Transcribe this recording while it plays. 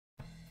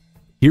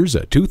Here's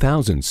a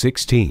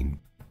 2016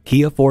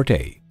 Kia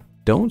Forte.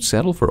 Don't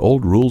settle for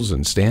old rules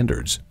and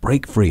standards.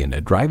 Break free in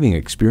a driving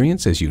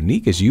experience as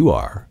unique as you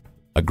are.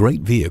 A great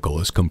vehicle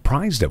is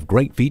comprised of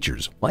great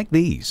features like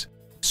these: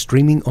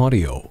 streaming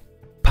audio,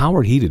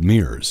 power heated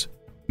mirrors,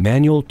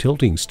 manual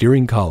tilting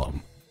steering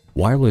column,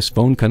 wireless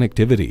phone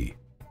connectivity,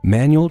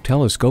 manual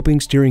telescoping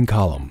steering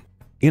column,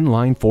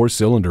 inline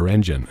 4-cylinder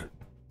engine,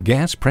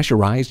 gas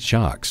pressurized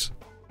shocks,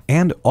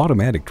 and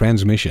automatic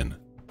transmission.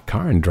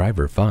 Car and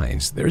Driver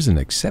finds there's an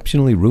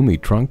exceptionally roomy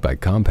trunk by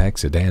compact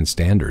sedan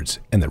standards,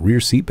 and the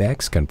rear seat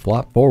backs can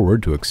flop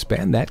forward to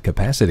expand that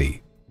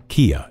capacity.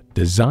 Kia,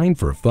 designed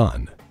for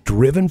fun,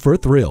 driven for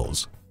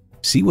thrills.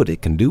 See what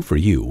it can do for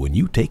you when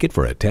you take it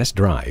for a test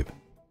drive.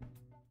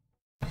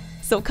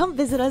 So come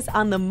visit us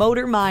on the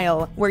Motor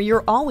Mile, where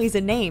you're always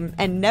a name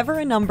and never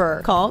a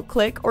number. Call,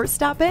 click, or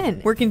stop in.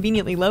 We're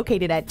conveniently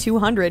located at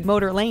 200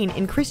 Motor Lane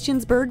in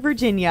Christiansburg,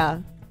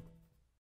 Virginia.